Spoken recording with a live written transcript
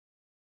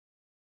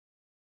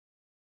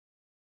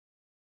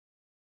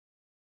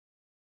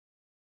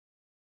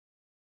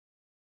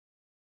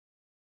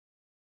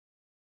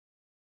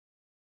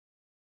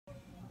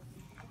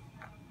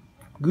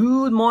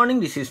Good morning,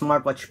 this is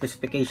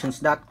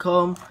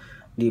smartwatchspecifications.com,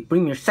 the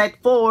premier site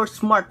for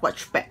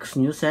smartwatch specs,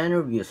 news and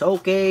reviews.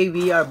 Okay,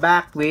 we are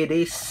back with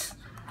this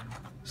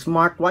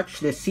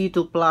smartwatch, the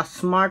C2 Plus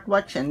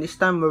smartwatch, and this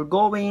time we're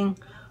going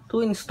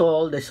to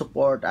install the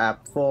support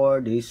app for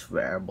this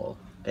wearable.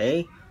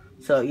 Okay,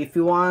 so if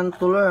you want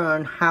to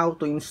learn how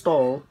to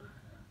install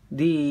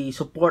the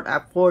support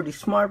app for the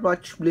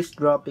smartwatch, please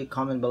drop a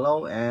comment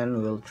below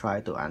and we'll try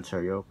to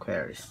answer your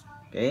queries.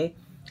 Okay,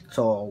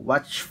 so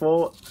watch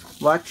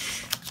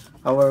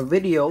our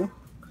video.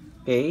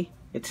 Okay,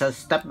 it's a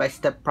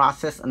step-by-step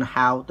process on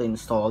how to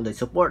install the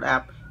support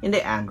app in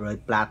the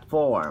Android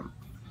platform.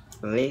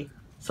 Okay,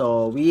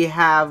 so we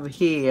have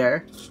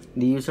here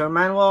the user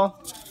manual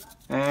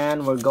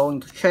and we're going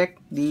to check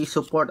the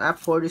support app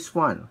for this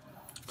one.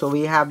 So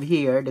we have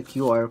here the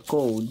QR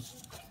code.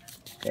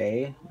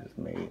 Okay, let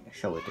me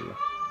show it to you.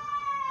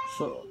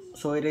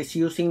 So it is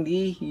using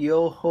the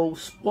Yoho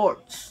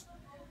Sports,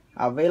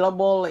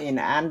 available in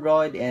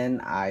Android and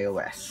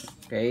iOS.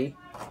 Okay,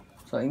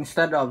 so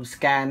instead of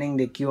scanning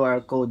the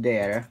QR code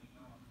there,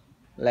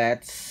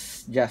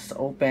 let's just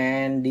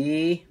open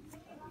the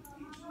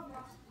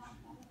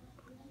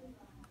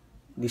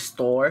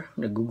store,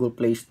 the Google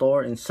Play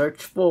Store, and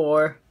search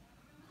for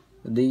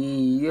the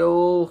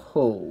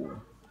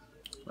Yoho.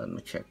 Let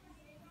me check.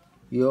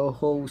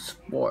 Yoho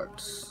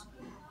Sports.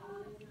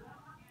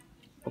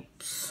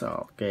 Oops.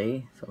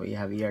 Okay, so we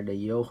have here the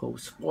Yoho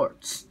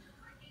Sports.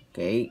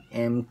 Okay,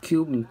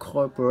 M-Cube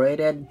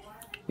Incorporated,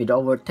 with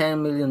over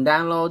 10 million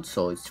downloads,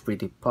 so it's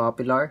pretty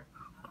popular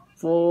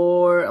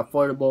for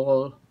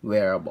affordable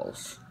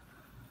wearables.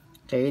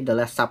 Okay, the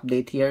last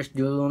update here is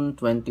June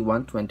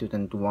 21,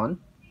 2021,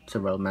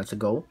 several months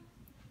ago.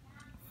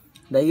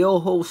 The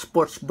Yoho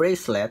Sports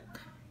Bracelet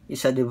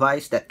is a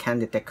device that can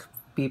detect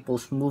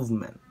people's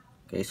movement.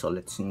 Okay, so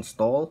let's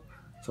install.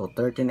 So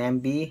 13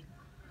 MB,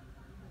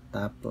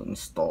 tap to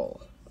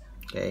install.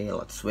 Okay,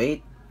 let's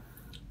wait.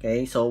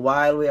 Okay, so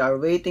while we are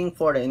waiting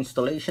for the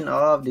installation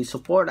of the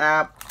support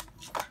app,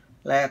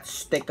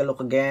 let's take a look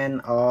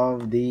again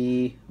of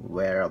the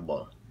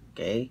wearable.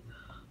 Okay,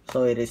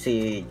 so it is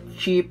a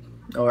cheap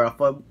or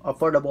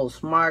affordable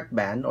smart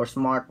band or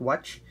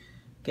smartwatch.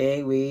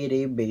 Okay, with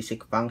a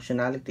basic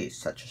functionalities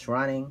such as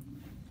running.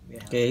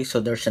 Okay, so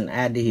there's an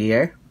ad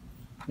here.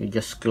 You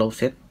just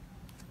close it.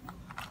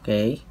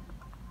 Okay,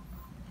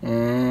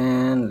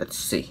 and let's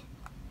see.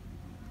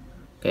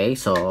 Okay,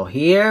 so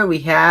here we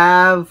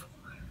have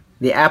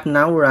the app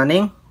now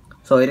running.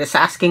 So it is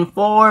asking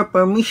for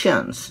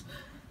permissions.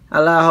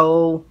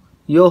 Allow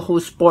Yoho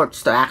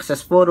Sports to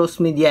access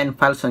photos, media, and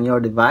files on your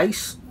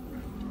device.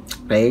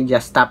 Okay,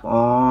 just tap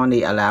on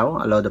the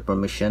allow the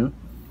permission.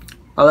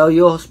 Allow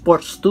Yoho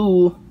Sports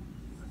to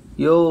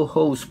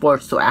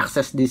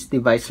access this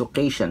device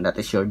location, that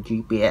is your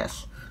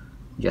GPS.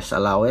 Just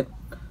allow it.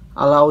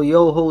 Allow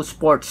Yoho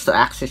Sports to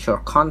access your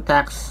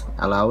contacts.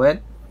 Allow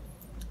it.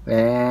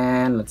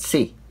 And let's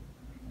see.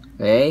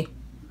 Okay,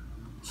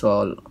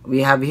 so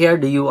we have here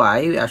the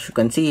UI. As you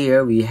can see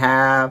here, we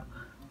have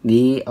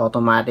the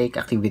automatic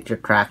activity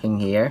tracking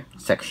here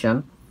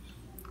section.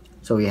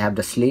 So we have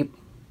the sleep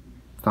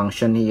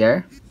function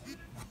here,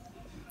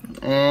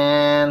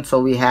 and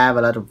so we have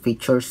a lot of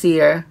features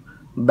here: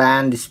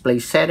 band display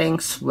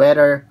settings,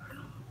 weather,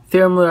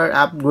 firmware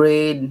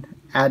upgrade,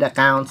 add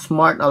account,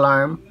 smart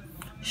alarm,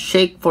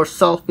 shake for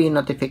selfie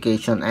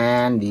notification,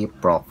 and the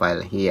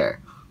profile here.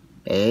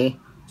 Okay,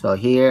 so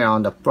here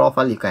on the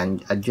profile you can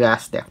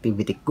adjust the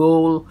activity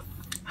goal,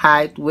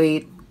 height,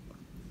 weight,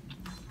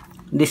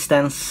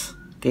 distance,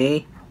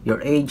 okay, your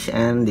age,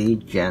 and the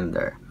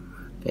gender.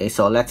 Okay,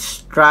 so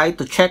let's try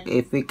to check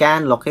if we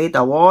can locate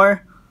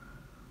our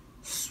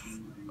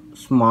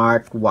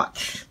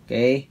smartwatch.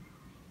 Okay,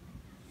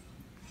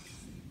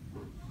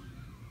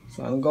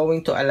 so I'm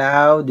going to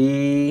allow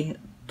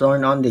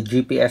turn on the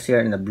GPS here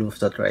and the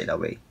Bluetooth right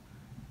away.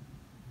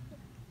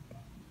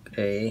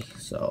 Okay,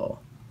 so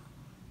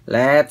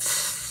let's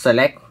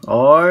select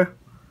or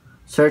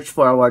search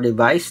for our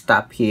device.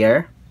 Tap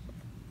here.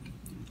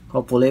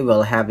 Hopefully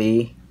we'll have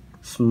a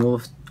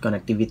smooth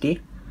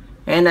connectivity.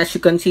 And as you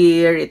can see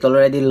here, it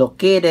already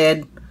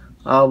located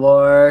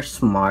our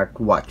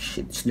smartwatch.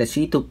 It's the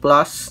C2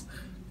 Plus.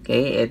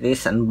 Okay, it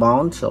is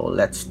unbound, so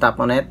let's tap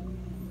on it.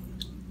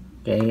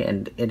 Okay,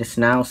 and it is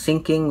now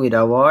syncing with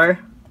our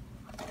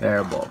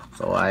wearable.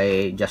 So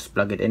I just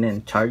plug it in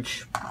and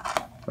charge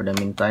for the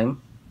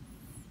meantime.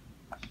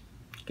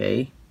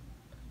 Okay,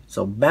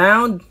 so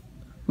bound,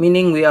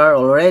 meaning we are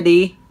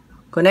already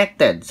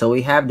connected. So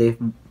we have the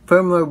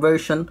firmware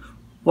version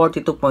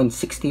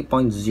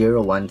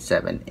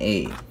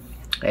 42.60.017a.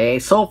 Okay,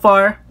 so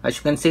far, as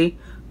you can see,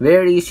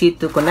 very easy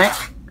to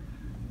connect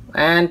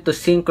and to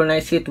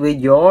synchronize it with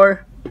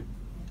your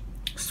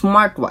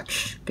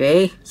smartwatch.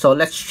 Okay, so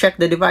let's check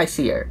the device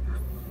here.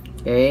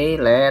 Okay,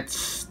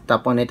 let's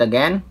tap on it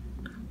again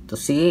to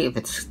see if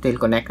it's still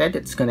connected.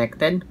 It's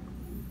connected.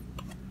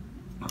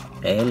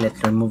 Okay,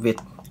 let's remove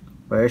it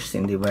first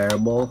in the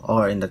wearable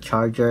or in the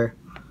charger.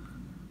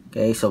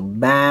 Okay, so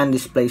band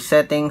display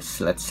settings,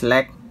 let's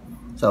select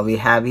So we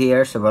have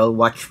here several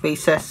watch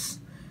faces.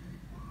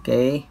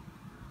 Okay,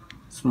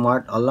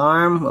 smart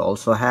alarm. We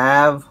also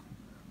have,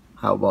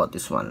 how about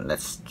this one?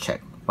 Let's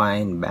check.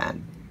 Find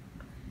band.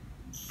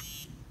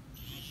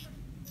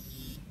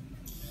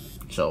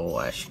 So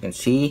as you can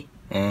see,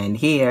 and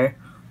here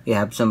we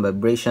have some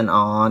vibration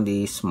on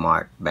the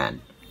smart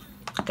band.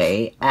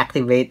 Okay,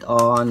 activate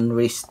on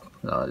wrist.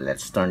 So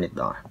let's turn it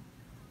on.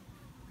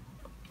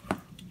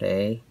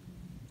 Okay,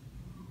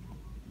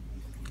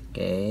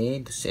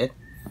 that's it.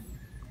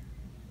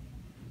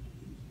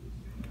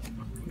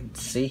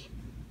 Let's see.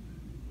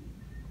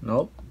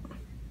 Nope.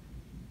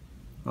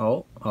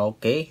 Oh,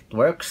 okay, it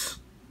works.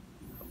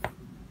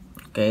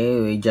 Okay,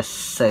 we just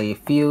say a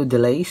few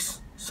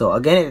delays. So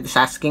again, it's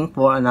asking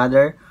for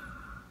another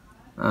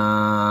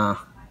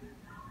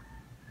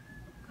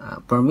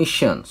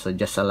permission. So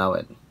just allow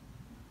it.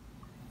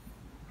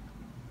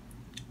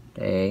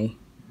 Okay.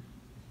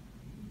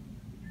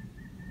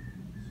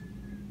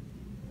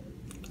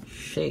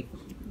 Shake.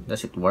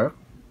 Does it work?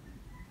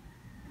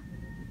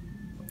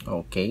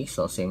 Okay,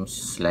 so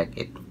seems like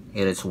it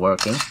is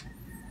working.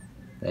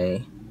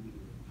 Okay,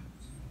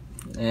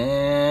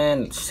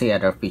 and let's see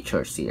other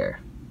features here.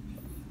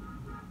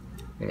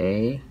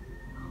 Okay,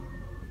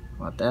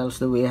 what else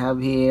do we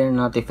have here?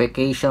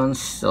 Notifications.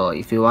 So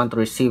if you want to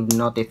receive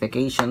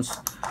notifications,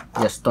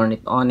 just turn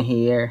it on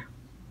here.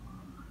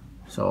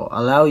 So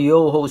allow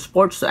Yoho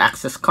Sports to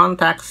access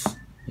contacts.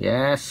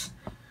 Yes.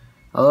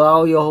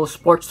 Allow Yoho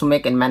Sports to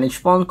make and manage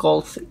phone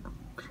calls.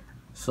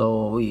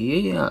 So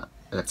yeah,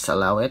 let's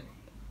allow it.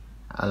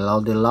 Allow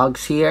the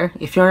logs here.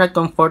 If you're not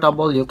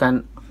comfortable, you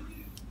can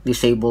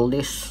disable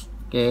this.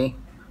 Okay,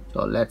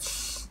 so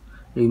let's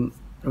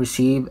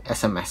receive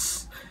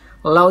SMS.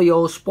 Allow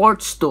Yoho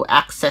Sports to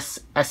access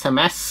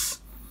SMS.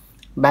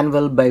 Band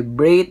will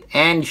vibrate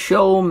and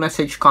show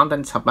message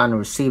contents upon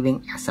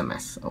receiving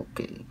SMS.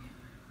 Okay,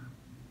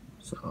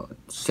 so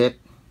that's it.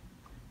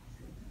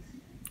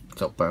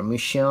 So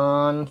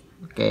permission.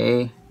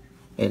 Okay,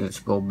 let's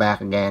go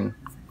back again.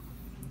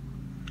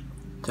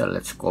 So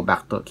let's go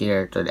back to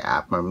here to the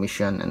app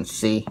permission and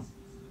see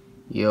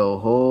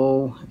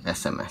Yoho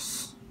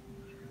SMS.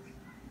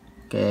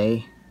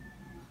 Okay,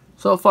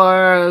 so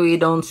far we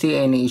don't see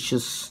any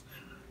issues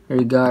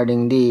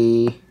regarding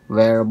the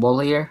wearable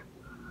here.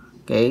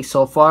 Okay,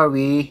 so far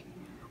we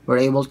were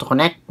able to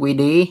connect with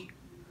the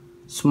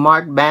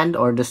smart band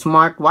or the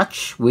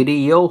smartwatch with the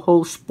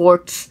Yoho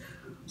Sports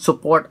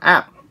Support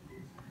App.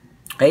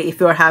 Okay, if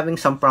you're having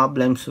some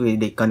problems with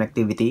the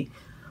connectivity,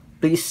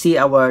 please see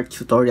our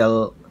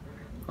tutorial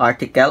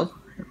article.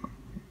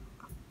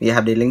 We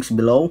have the links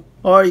below,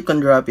 or you can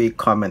drop a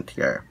comment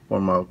here for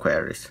more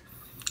queries.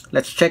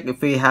 Let's check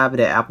if we have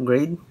the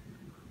upgrade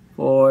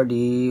for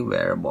the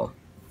wearable.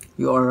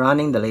 You are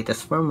running the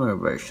latest firmware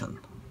version.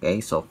 Okay,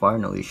 so far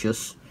no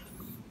issues.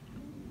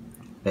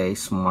 Okay,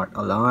 smart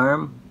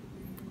alarm.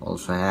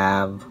 Also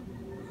have,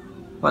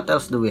 what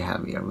else do we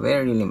have here?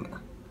 Very limited.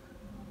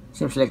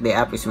 Seems like the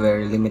app is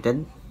very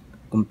limited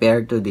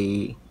compared to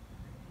the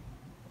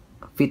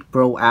Fit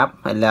Pro app.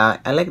 I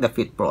like the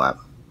Fit Pro app,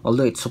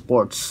 although it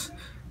supports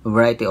a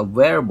variety of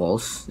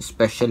wearables,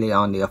 especially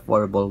for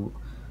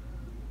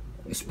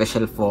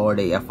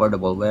the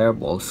affordable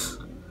wearables,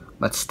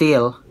 but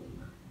still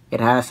it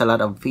has a lot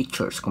of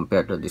features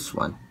compared to this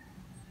one.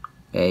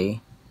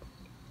 Okay,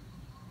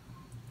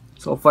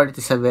 so far it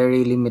is a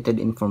very limited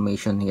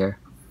information here.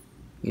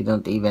 You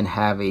don't even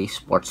have a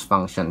sports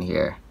function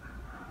here.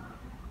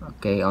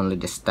 Okay, only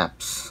the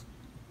steps.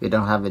 We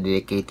don't have a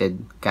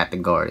dedicated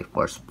category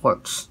for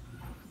sports.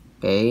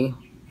 Okay,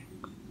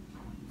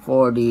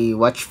 for the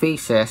watch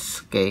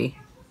faces, okay,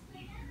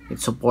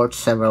 it supports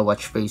several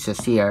watch faces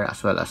here,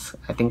 as well as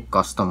I think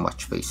custom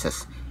watch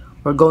faces.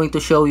 We're going to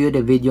show you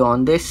the video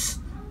on this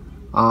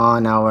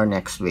on our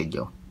next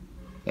video.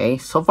 Okay,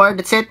 so far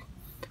that's it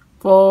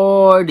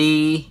for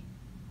the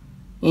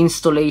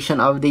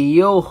installation of the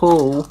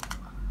Yoho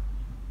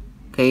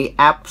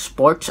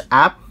Sports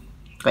app.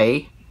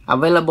 Okay,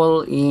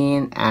 available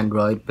in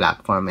Android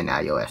platform and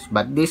iOS,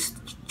 but this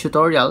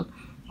tutorial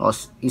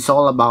is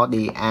all about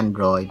the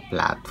Android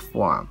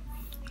platform.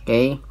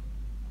 Okay,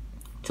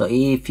 so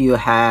if you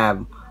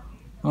have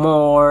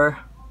more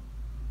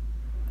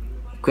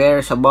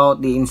queries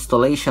about the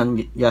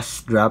installation,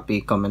 just drop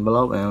a comment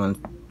below and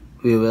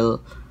we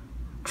will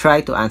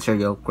try to answer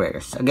your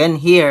queries. Again,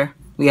 here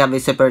we have a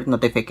separate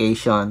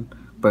notification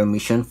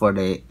permission for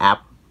the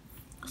app.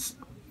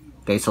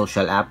 Okay,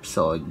 social app.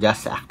 So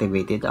just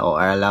activate it or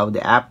allow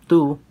the app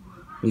to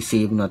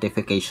receive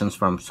notifications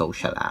from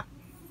social app.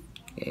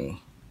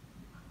 Okay,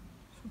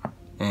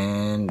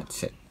 and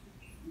that's it.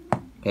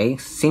 Okay,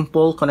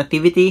 simple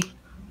connectivity,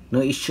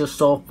 no issues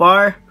so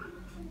far.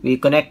 We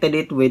connected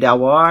it with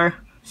our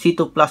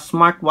C2 Plus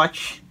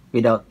smartwatch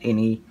without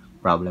any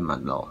problem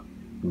at all.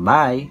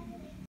 Bye.